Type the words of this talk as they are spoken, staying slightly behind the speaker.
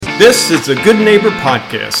This is the Good Neighbor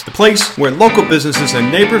Podcast, the place where local businesses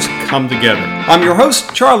and neighbors come together. I'm your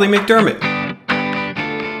host, Charlie McDermott.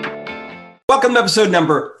 Welcome to episode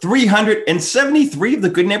number 373 of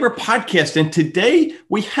the Good Neighbor Podcast. And today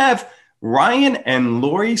we have Ryan and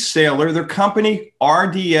Lori Saylor, their company,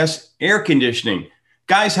 RDS Air Conditioning.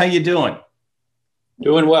 Guys, how you doing?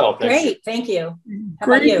 Doing well. Great. Thank you. How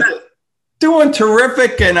about you? Doing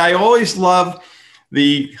terrific. And I always love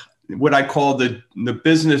what I call the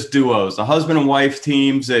business duos, the husband and wife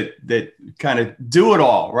teams that kind of do it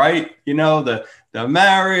all, right? You know, the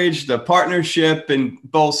marriage, the partnership, and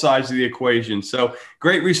both sides of the equation. So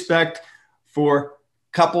great respect for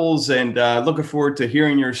couples and looking forward to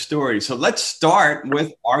hearing your story. So let's start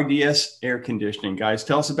with RDS Air Conditioning. Guys,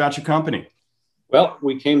 tell us about your company. Well,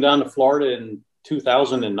 we came down to Florida in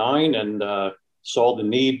 2009 and saw the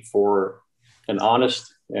need for an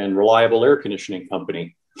honest and reliable air conditioning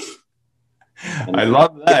company. I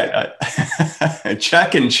love that.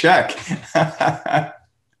 Check and check.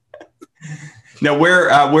 Now,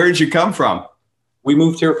 where did you come from? We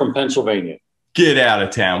moved here from Pennsylvania. Get out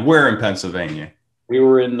of town. Where in Pennsylvania? We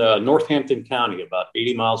were in Northampton County, about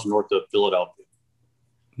 80 miles north of Philadelphia.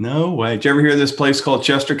 No way. Did you ever hear of this place called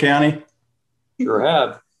Chester County? Sure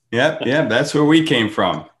have. Yep. That's where we came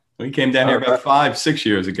from. We came down here about 5-6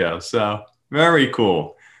 years ago. So very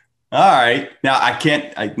cool. All right. Now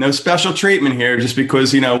no special treatment here just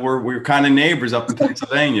because, you know, we're kind of neighbors up in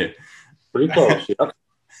Pennsylvania. Pretty close. Yeah.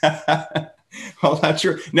 Well, that's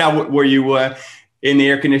true. Now, were you in the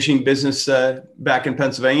air conditioning business back in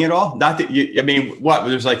Pennsylvania at all? Not that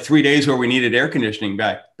there's like 3 days where we needed air conditioning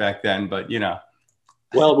back then, but you know.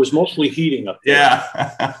 Well, it was mostly heating up there.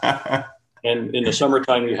 Yeah. And in the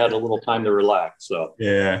summertime, you had a little time to relax. So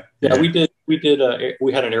yeah. we did. We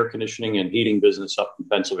had an air conditioning and heating business up in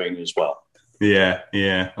Pennsylvania as well.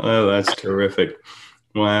 Yeah. Oh, that's terrific.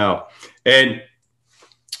 Wow. And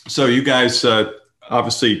so you guys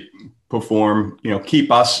obviously perform,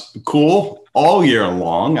 keep us cool all year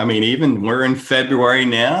long. I mean, even we're in February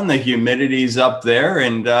now and the humidity's up there.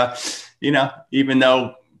 And, even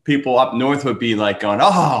though people up north would be like going,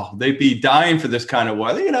 oh, they'd be dying for this kind of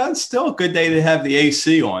weather, it's still a good day to have the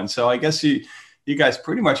AC on. So I guess you guys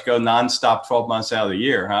pretty much go nonstop 12 months out of the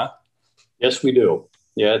year, huh? Yes, we do.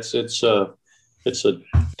 Yeah, it's definitely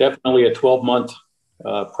a 12-month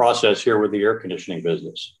process here with the air conditioning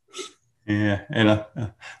business. Yeah, and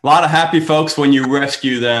a lot of happy folks when you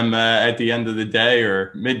rescue them at the end of the day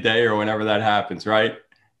or midday or whenever that happens, right?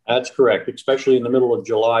 That's correct, especially in the middle of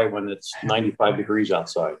July when it's 95 degrees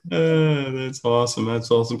outside. That's awesome.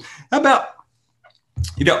 How about,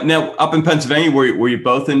 now up in Pennsylvania, were you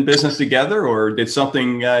both in business together, or did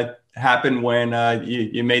something happen when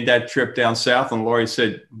you made that trip down south and Lori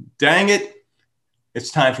said, dang it, it's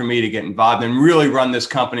time for me to get involved and really run this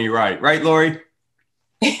company right? Right, Lori?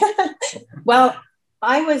 Well,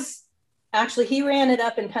 he ran it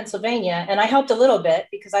up in Pennsylvania and I helped a little bit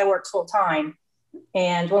because I worked full time.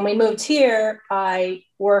 And when we moved here, I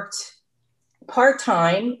worked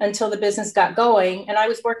part-time until the business got going. And I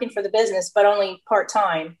was working for the business, but only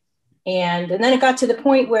part-time. And then it got to the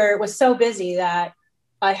point where it was so busy that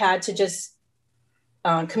I had to just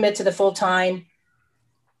commit to the full-time,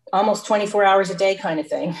 almost 24 hours a day kind of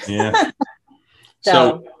thing. Yeah.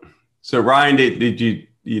 So Ryan, did you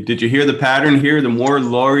hear the pattern here? The more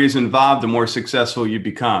Lori is involved, the more successful you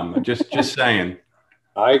become. Just saying.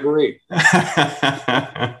 I agree.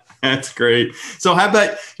 That's great. So how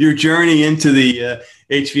about your journey into the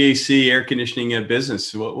HVAC air conditioning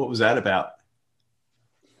business? What was that about?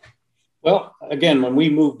 Well, again, when we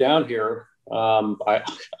moved down here, I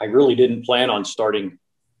really didn't plan on starting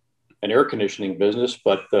an air conditioning business,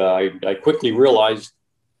 but I quickly realized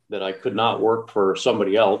that I could not work for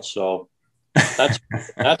somebody else. So that's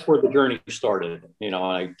where the journey started.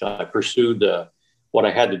 I pursued what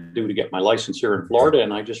I had to do to get my license here in Florida,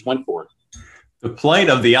 and I just went for it. The plight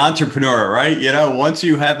of the entrepreneur, right? Once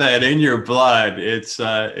you have that in your blood, it's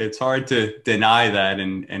hard to deny that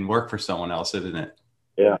and work for someone else, isn't it?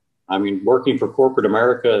 Yeah. I mean, working for corporate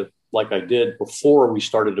America like I did before we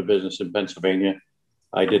started a business in Pennsylvania,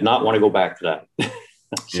 I did not want to go back to that.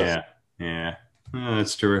 Yeah. Oh,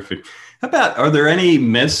 that's terrific. How about, are there any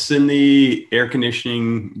myths in the air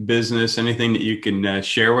conditioning business? Anything that you can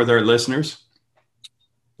share with our listeners?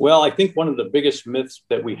 Well, I think one of the biggest myths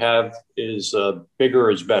that we have is bigger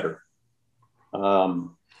is better.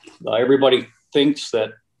 Everybody thinks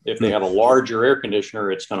that if they have a larger air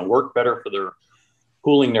conditioner, it's going to work better for their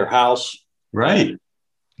cooling their house. Right. And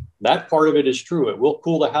that part of it is true. It will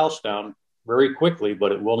cool the house down very quickly,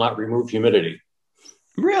 but it will not remove humidity.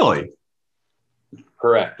 Really?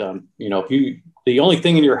 Correct. The only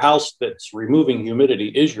thing in your house that's removing humidity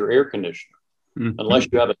is your air conditioner, unless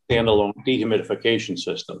you have a standalone dehumidification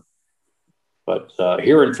system. But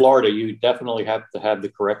here in Florida, you definitely have to have the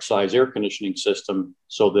correct size air conditioning system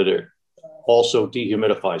so that it also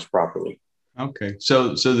dehumidifies properly. Okay.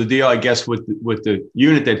 So the deal, I guess, with the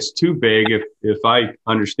unit that's too big, if I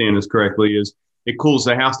understand this correctly, is it cools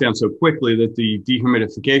the house down so quickly that the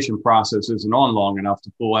dehumidification process isn't on long enough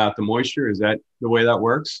to pull out the moisture. Is that the way that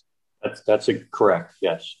works? That's correct.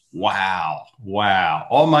 Yes. Wow.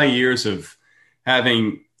 All my years of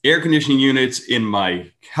having air conditioning units in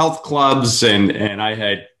my health clubs, and I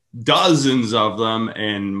had dozens of them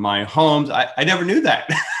in my homes. I never knew that.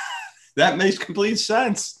 That makes complete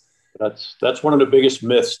sense. That's one of the biggest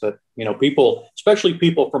myths that, people, especially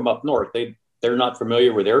people from up north, they're not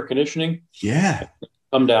familiar with air conditioning. Yeah.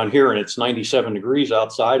 Come down here and it's 97 degrees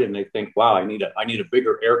outside and they think, wow, I need a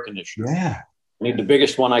bigger air conditioner. Yeah. I need the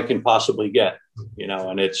biggest one I can possibly get,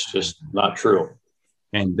 and it's just not true.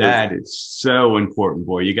 And that is so important,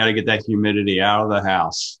 boy. You got to get that humidity out of the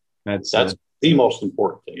house. That's the most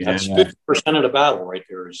important thing. That's 50% of the battle right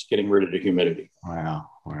there, is getting rid of the humidity. Wow.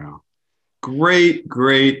 Great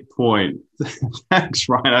point. Thanks,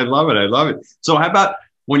 Ryan. I love it. So how about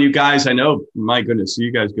when you guys, I know, my goodness,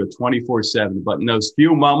 you guys go 24/7, but in those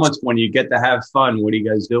few moments when you get to have fun, what are you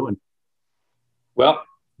guys doing? Well,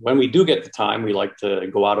 when we do get the time, we like to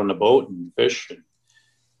go out on the boat and fish,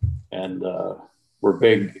 and we're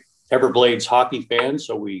big Everblades hockey fans.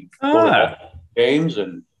 So we go to games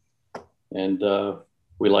and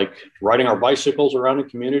we like riding our bicycles around the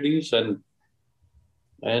communities and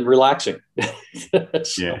relaxing.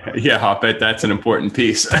 Yeah. I bet that's an important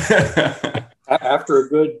piece. After a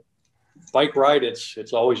good bike ride,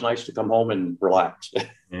 it's always nice to come home and relax.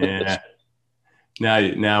 Yeah.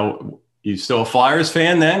 Now, you still a Flyers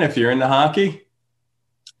fan then, if you're into hockey?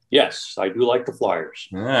 Yes, I do like the Flyers.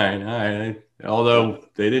 All right. Although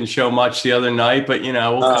they didn't show much the other night, but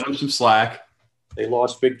we'll cut them some slack. They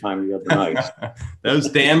lost big time the other night. Those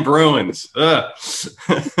damn Bruins. How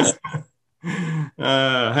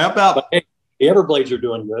about the Everblades are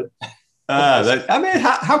doing good.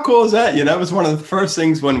 How cool is that? It was one of the first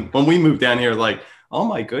things when we moved down here, like, oh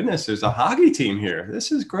my goodness, there's a hockey team here.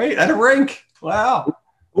 This is great. At a rink. Wow.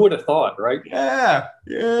 Who would have thought, right? Yeah.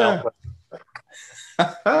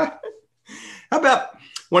 How about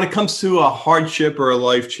when it comes to a hardship or a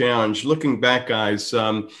life challenge, looking back, guys,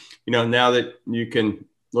 now that you can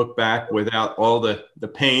look back without all the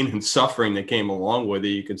pain and suffering that came along with it,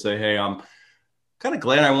 you can say, hey, I'm kind of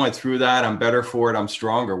glad I went through that. I'm better for it. I'm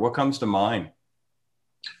stronger. What comes to mind?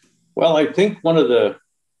 Well, I think one of the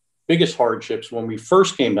biggest hardships when we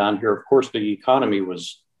first came down here, of course, the economy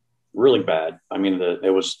was really bad. I mean,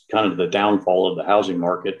 it was kind of the downfall of the housing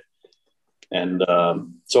market. And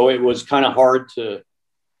so it was kind of hard to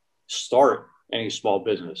start any small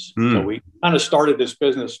business. So we kind of started this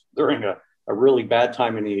business during a really bad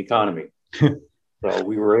time in the economy. So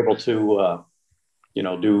we were able to,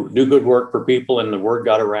 do good work for people, and the word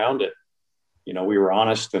got around it. We were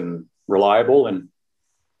honest and reliable, and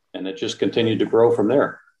it just continued to grow from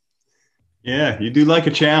there. Yeah, you do like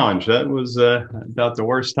a challenge. That was about the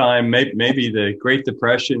worst time. Maybe the Great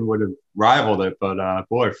Depression would have rivaled it, but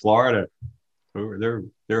boy, Florida,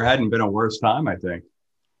 there hadn't been a worse time, I think.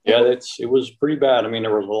 Yeah, it was pretty bad. I mean,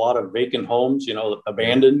 there was a lot of vacant homes,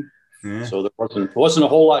 abandoned. Yeah. So there wasn't a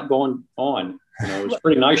whole lot going on. It was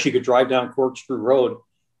pretty nice. You could drive down Corkscrew Road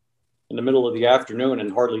in the middle of the afternoon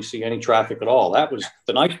and hardly see any traffic at all. That was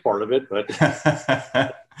the nice part of it. But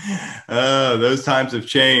those times have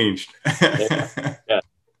changed. Yeah.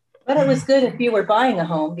 But it was good if you were buying a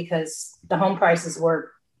home, because the home prices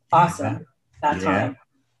were awesome that time.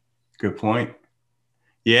 Good point.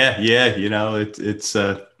 Yeah. It's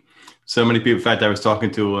so many people. In fact, I was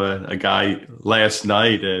talking to a guy last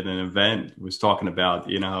night at an event, was talking about,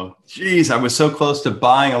 geez, I was so close to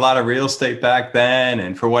buying a lot of real estate back then.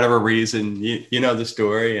 And for whatever reason, you know the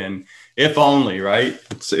story. And if only, right?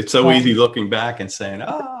 It's so easy looking back and saying,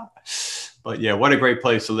 but yeah, what a great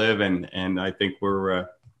place to live. And I think we're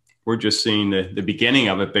just seeing the beginning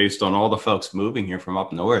of it based on all the folks moving here from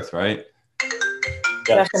up north, right?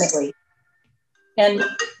 Definitely. And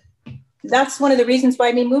that's one of the reasons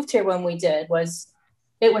why we moved here when we did, was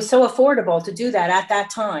it was so affordable to do that at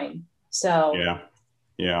that time. So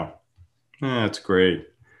yeah, that's great.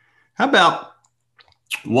 How about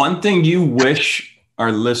one thing you wish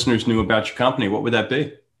our listeners knew about your company? What would that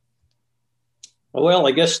be? Well,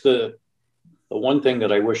 I guess the one thing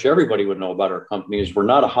that I wish everybody would know about our company is we're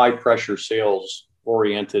not a high pressure sales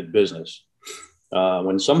oriented business.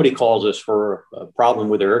 When somebody calls us for a problem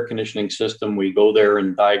with their air conditioning system, we go there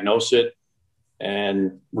and diagnose it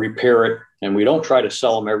and repair it. And we don't try to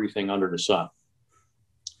sell them everything under the sun.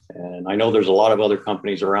 And I know there's a lot of other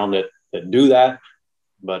companies around that do that,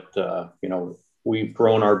 but we've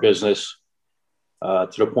grown our business to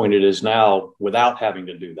the point it is now without having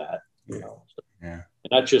to do that. Yeah. And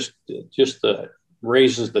that just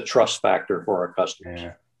raises the trust factor for our customers.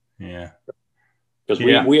 Yeah. Because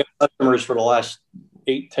we have customers for the last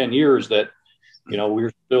 8-10 years that,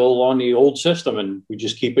 we're still on the old system and we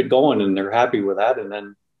just keep it going and they're happy with that. And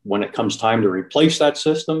then when it comes time to replace that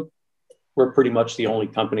system, we're pretty much the only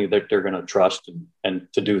company that they're going to trust and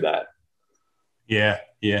to do that. Yeah.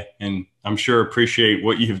 And I'm sure appreciate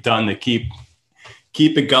what you've done to keep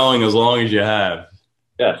it going as long as you have.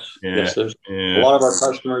 Yes. Yeah. Yes. There's a lot of our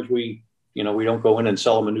customers, we don't go in and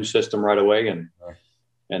sell them a new system right away. And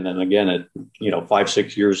then again,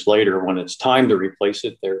 5-6 years later, when it's time to replace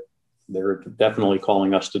it, they're definitely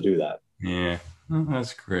calling us to do that. Yeah. Well,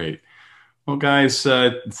 that's great. Well, guys,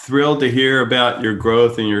 thrilled to hear about your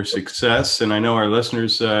growth and your success. And I know our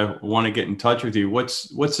listeners want to get in touch with you. What's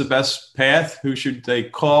the best path? Who should they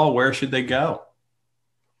call? Where should they go?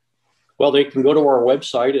 Well, they can go to our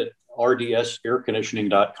website at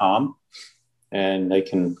rdsairconditioning.com and they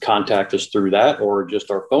can contact us through that, or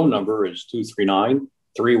just our phone number is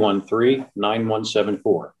 239-313-9174.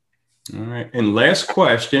 All right. And last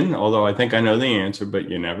question, although I think I know the answer, but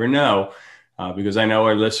you never know. Because I know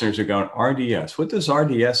our listeners are going, RDS. What does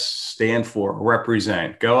RDS stand for or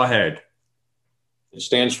represent? Go ahead. It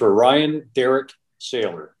stands for Ryan Derek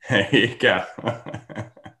Sailor. There you go.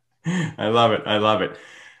 I love it.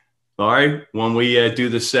 Laurie, when we do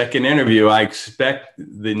the second interview, I expect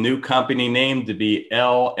the new company name to be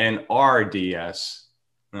LNRDS.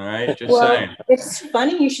 All right, just saying. It's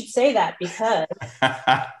funny you should say that because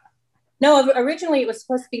no, originally it was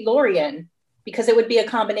supposed to be Lorien, because it would be a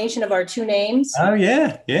combination of our two names. Oh,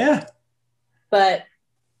 yeah. But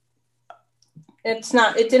it's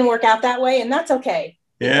not, it didn't work out that way, and that's okay.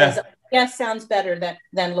 Yeah. Yes, sounds better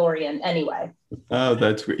than Lorien anyway. Oh,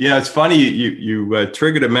 that's great. Yeah, it's funny. You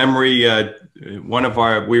triggered a memory. We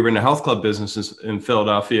were in the health club businesses in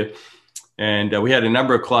Philadelphia, and we had a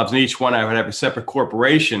number of clubs, and each one I would have a separate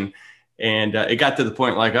corporation. And it got to the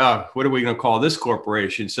point like, oh, what are we going to call this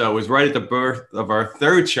corporation? So it was right at the birth of our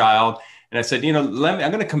third child. And I said, I'm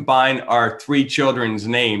going to combine our 3 children's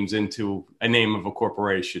names into a name of a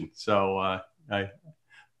corporation. So I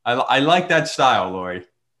like that style, Lori.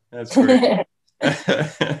 That's great.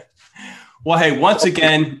 Well, hey, once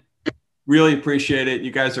again, really appreciate it.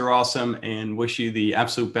 You guys are awesome and wish you the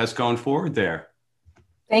absolute best going forward there.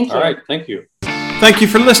 Thank you. All right. Thank you. Thank you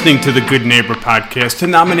for listening to the Good Neighbor Podcast. To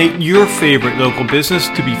nominate your favorite local business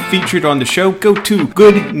to be featured on the show, go to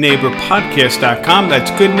goodneighborpodcast.com.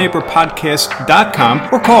 That's goodneighborpodcast.com,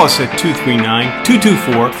 or call us at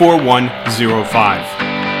 239-224-4105.